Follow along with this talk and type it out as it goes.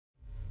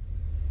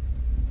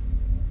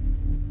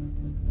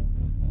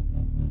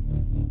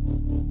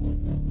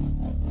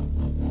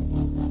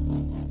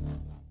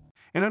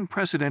An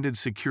unprecedented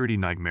security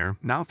nightmare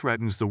now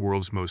threatens the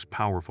world's most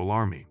powerful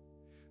army.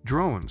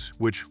 Drones,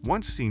 which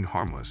once seemed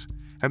harmless,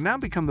 have now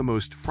become the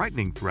most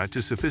frightening threat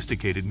to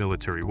sophisticated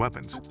military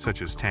weapons,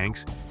 such as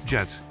tanks,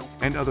 jets,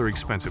 and other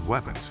expensive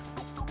weapons.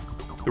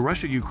 The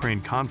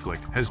Russia-Ukraine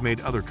conflict has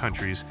made other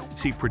countries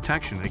seek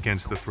protection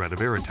against the threat of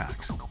air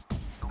attacks.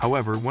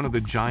 However, one of the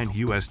giant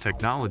U.S.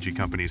 technology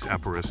companies,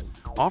 Epirus,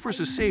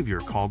 offers a savior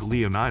called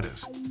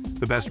Leonidas,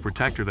 the best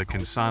protector that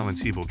can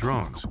silence evil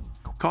drones,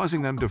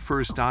 causing them to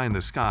first die in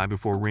the sky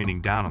before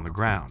raining down on the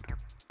ground.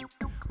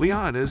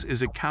 Leonidas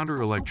is a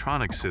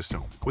counter-electronic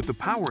system with the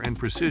power and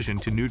precision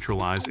to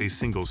neutralize a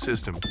single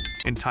system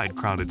in tight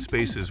crowded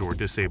spaces or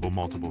disable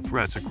multiple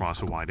threats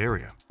across a wide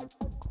area.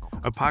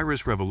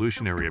 Epirus'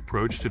 revolutionary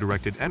approach to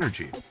directed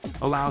energy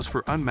allows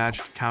for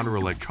unmatched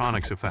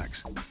counter-electronics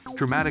effects,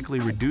 dramatically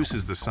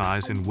reduces the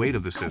size and weight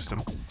of the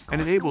system,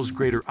 and enables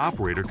greater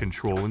operator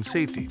control and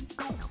safety.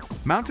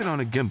 Mounted on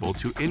a gimbal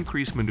to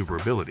increase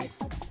maneuverability,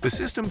 the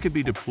system can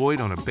be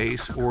deployed on a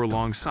base or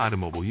alongside a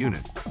mobile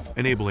unit,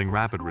 enabling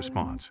rapid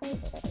response.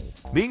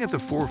 Being at the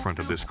forefront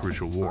of this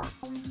crucial war,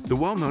 the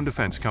well-known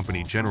defense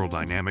company General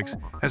Dynamics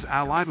has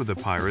allied with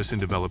Epirus in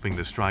developing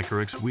the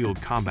StrykerX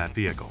wheeled combat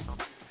vehicle,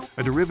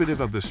 a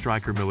derivative of the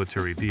Stryker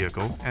military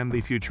vehicle and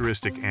the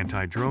futuristic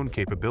anti-drone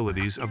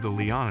capabilities of the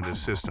Leonidas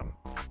system.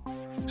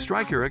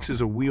 StrykerX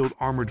is a wheeled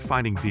armored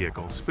fighting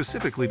vehicle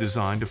specifically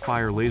designed to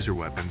fire laser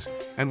weapons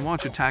and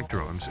launch attack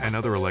drones and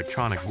other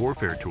electronic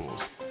warfare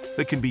tools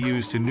that can be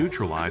used to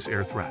neutralize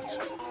air threats.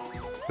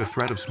 The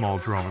threat of small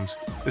drones,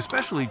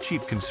 especially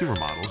cheap consumer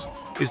models,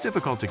 is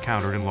difficult to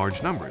counter in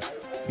large numbers,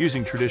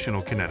 using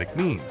traditional kinetic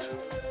means.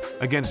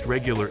 Against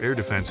regular air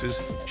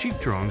defenses, cheap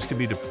drones can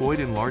be deployed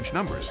in large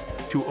numbers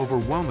to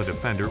overwhelm the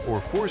defender or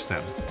force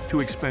them to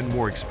expend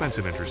more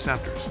expensive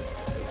interceptors.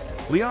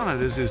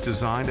 Leonidas is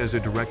designed as a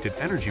directed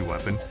energy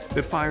weapon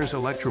that fires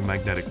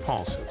electromagnetic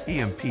pulse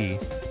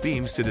 (EMP)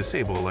 beams to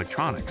disable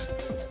electronics.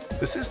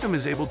 The system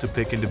is able to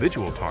pick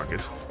individual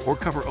targets or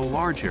cover a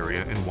large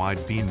area in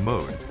wide beam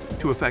mode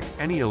to affect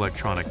any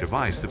electronic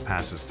device that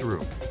passes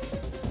through.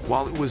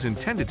 While it was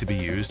intended to be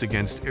used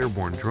against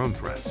airborne drone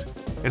threats,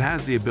 it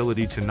has the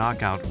ability to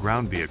knock out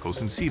ground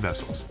vehicles and sea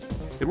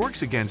vessels. It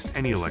works against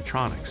any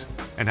electronics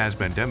and has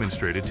been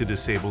demonstrated to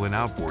disable an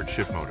outboard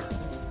ship motor.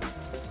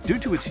 Due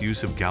to its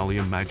use of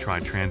gallium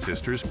nitride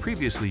transistors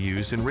previously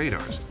used in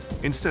radars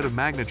instead of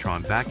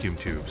magnetron vacuum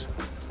tubes,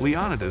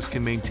 Leonidas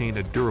can maintain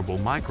a durable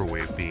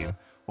microwave beam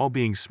while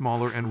being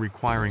smaller and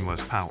requiring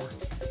less power.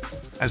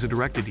 As a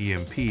directed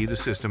EMP, the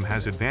system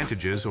has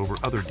advantages over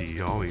other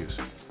DEOs.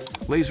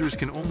 Lasers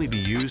can only be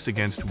used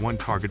against one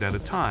target at a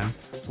time,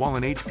 while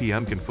an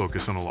HPM can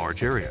focus on a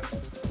large area.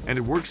 And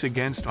it works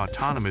against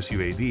autonomous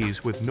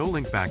UAVs with no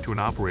link back to an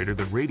operator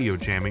that radio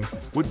jamming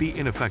would be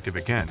ineffective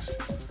against.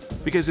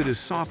 Because it is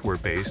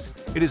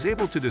software-based, it is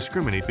able to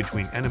discriminate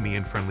between enemy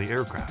and friendly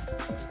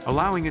aircraft,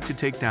 allowing it to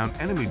take down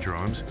enemy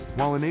drones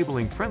while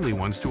enabling friendly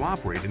ones to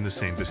operate in the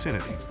same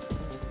vicinity.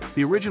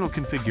 The original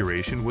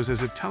configuration was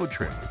as a tow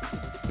trailer.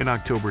 In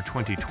October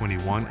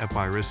 2021,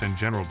 Epirus and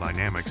General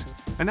Dynamics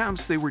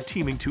announced they were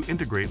teaming to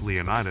integrate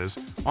Leonidas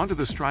onto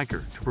the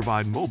Stryker to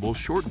provide mobile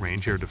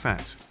short-range air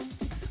defense.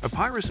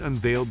 Epirus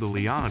unveiled the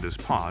Leonidas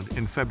pod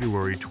in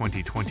February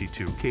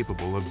 2022,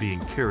 capable of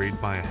being carried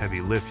by a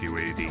heavy-lift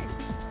UAV.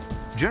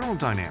 General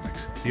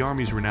Dynamics, the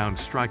Army's renowned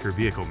Stryker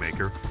vehicle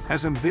maker,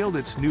 has unveiled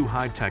its new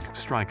high-tech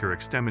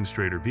StrykerX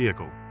demonstrator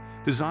vehicle,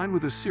 designed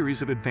with a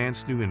series of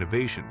advanced new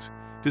innovations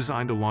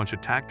designed to launch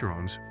attack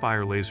drones,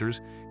 fire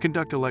lasers,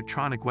 conduct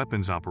electronic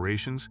weapons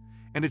operations,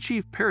 and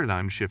achieve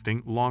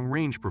paradigm-shifting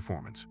long-range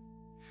performance.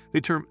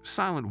 They term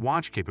silent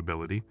watch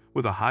capability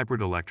with a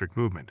hybrid electric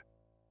movement.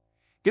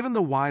 Given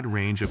the wide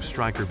range of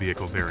Stryker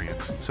vehicle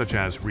variants, such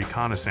as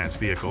reconnaissance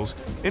vehicles,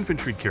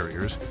 infantry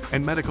carriers,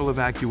 and medical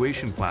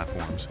evacuation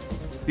platforms,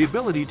 the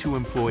ability to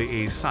employ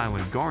a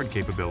silent guard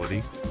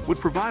capability would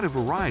provide a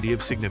variety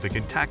of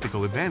significant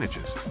tactical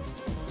advantages.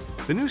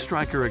 The new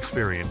StrykerX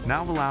variant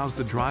now allows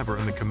the driver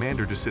and the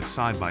commander to sit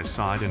side by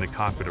side in a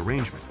cockpit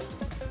arrangement,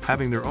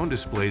 having their own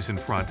displays in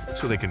front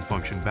so they can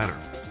function better.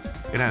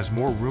 It has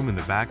more room in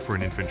the back for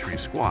an infantry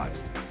squad,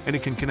 and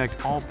it can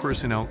connect all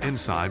personnel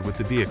inside with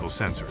the vehicle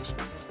sensors.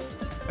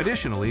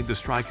 Additionally, the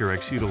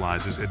StrykerX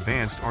utilizes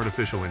advanced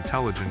artificial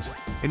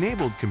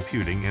intelligence-enabled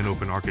computing and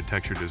open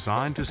architecture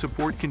design to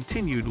support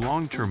continued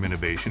long-term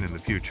innovation in the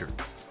future.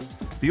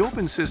 The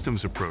open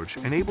systems approach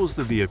enables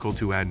the vehicle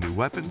to add new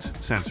weapons,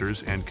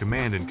 sensors, and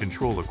command and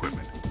control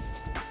equipment.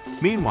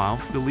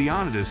 Meanwhile, the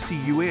Leonidas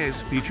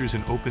CUAS features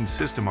an open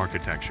system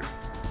architecture,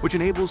 which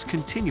enables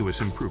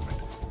continuous improvement.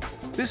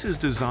 This is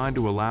designed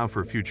to allow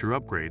for future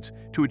upgrades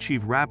to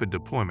achieve rapid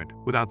deployment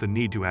without the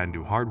need to add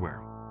new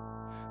hardware.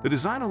 The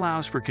design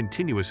allows for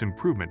continuous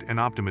improvement and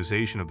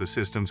optimization of the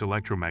system's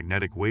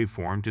electromagnetic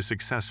waveform to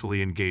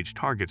successfully engage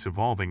targets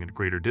evolving at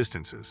greater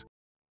distances.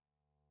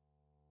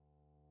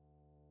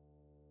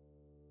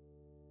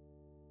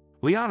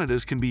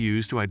 Leonidas can be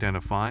used to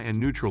identify and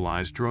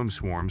neutralize drone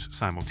swarms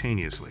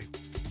simultaneously.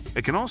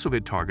 It can also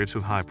hit targets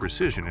with high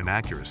precision and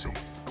accuracy.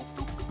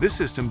 This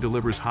system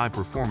delivers high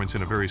performance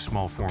in a very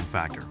small form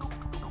factor.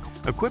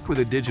 Equipped with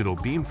a digital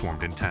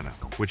beamformed antenna,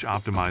 which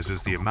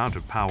optimizes the amount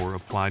of power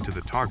applied to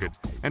the target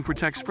and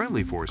protects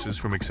friendly forces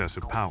from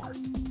excessive power.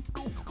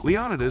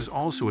 Leonidas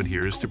also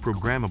adheres to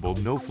programmable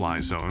no-fly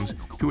zones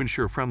to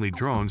ensure friendly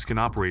drones can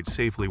operate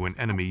safely when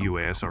enemy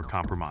UAS are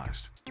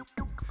compromised.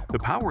 The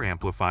power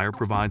amplifier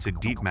provides a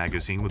deep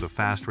magazine with a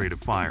fast rate of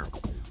fire,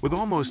 with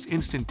almost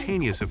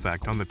instantaneous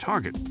effect on the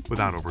target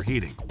without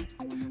overheating.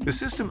 The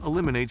system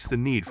eliminates the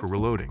need for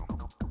reloading.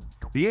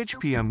 The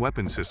HPM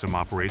weapon system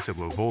operates at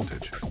low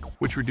voltage,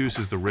 which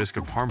reduces the risk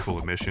of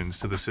harmful emissions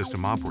to the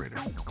system operator.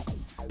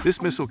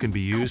 This missile can be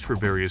used for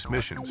various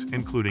missions,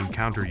 including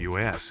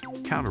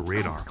counter-UAS,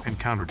 counter-radar, and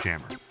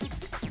counter-jammer.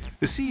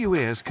 The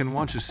CUAS can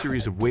launch a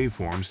series of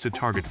waveforms to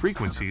target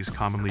frequencies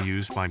commonly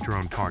used by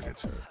drone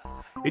targets.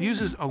 It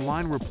uses a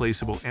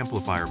line-replaceable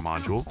amplifier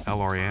module,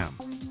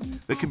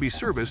 LRAM, that can be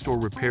serviced or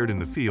repaired in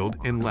the field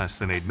in less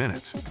than 8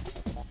 minutes.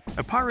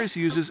 Epirus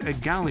uses a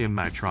gallium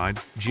nitride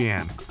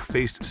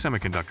 (GaN)-based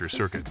semiconductor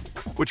circuit,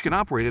 which can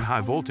operate at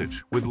high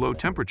voltage with low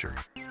temperature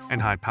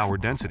and high power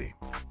density.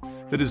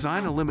 The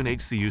design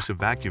eliminates the use of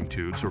vacuum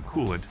tubes or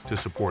coolant to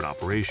support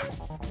operation.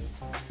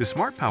 The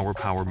Smart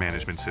Power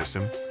management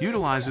system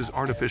utilizes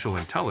artificial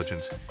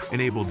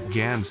intelligence-enabled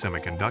GaN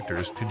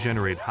semiconductors to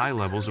generate high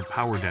levels of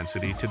power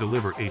density to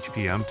deliver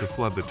HPM to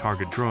flood the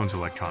target drone's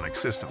electronic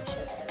systems.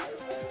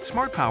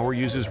 Smart Power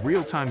uses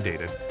real-time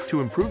data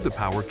to improve the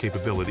power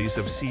capabilities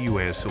of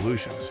CUAS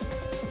solutions.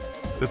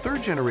 The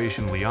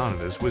third-generation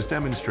Leonidas was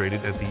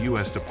demonstrated at the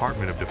U.S.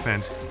 Department of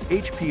Defense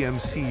HPM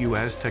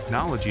CUAS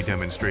Technology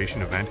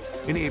Demonstration event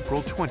in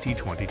April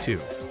 2022.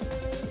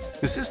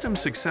 The system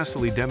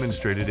successfully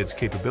demonstrated its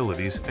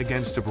capabilities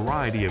against a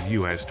variety of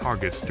U.S.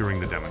 targets during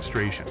the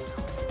demonstration.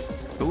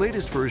 The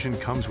latest version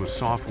comes with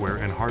software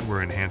and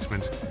hardware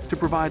enhancements to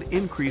provide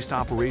increased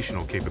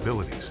operational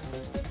capabilities.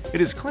 It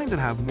is claimed to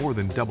have more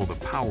than double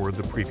the power of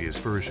the previous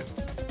version.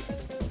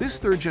 This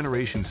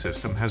third-generation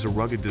system has a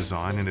rugged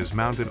design and is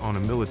mounted on a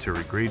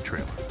military-grade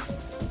trailer.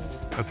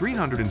 A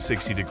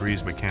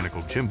 360°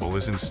 mechanical gimbal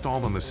is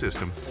installed on the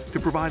system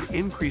to provide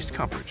increased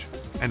coverage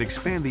and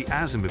expand the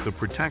azimuth of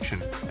protection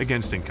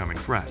against incoming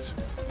threats.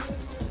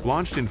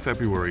 Launched in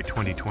February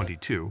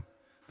 2022,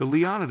 the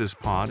Leonidas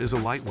pod is a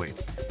lightweight,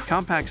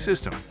 compact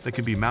system that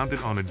can be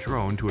mounted on a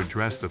drone to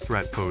address the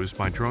threat posed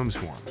by drone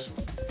swarms.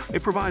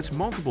 It provides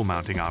multiple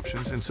mounting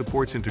options and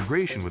supports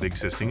integration with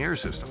existing air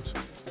systems.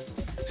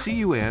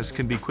 CUAS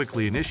can be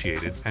quickly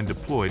initiated and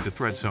deployed to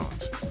threat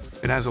zones.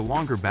 It has a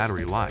longer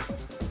battery life,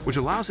 which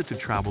allows it to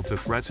travel to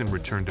threats and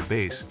return to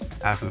base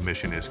after the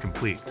mission is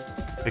complete.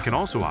 It can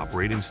also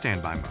operate in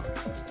standby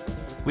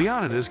mode.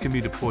 Leonidas can be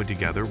deployed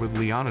together with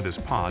Leonidas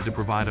pod to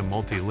provide a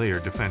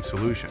multi-layered defense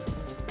solution.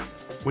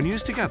 When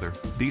used together,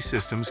 these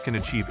systems can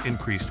achieve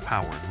increased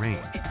power and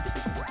range.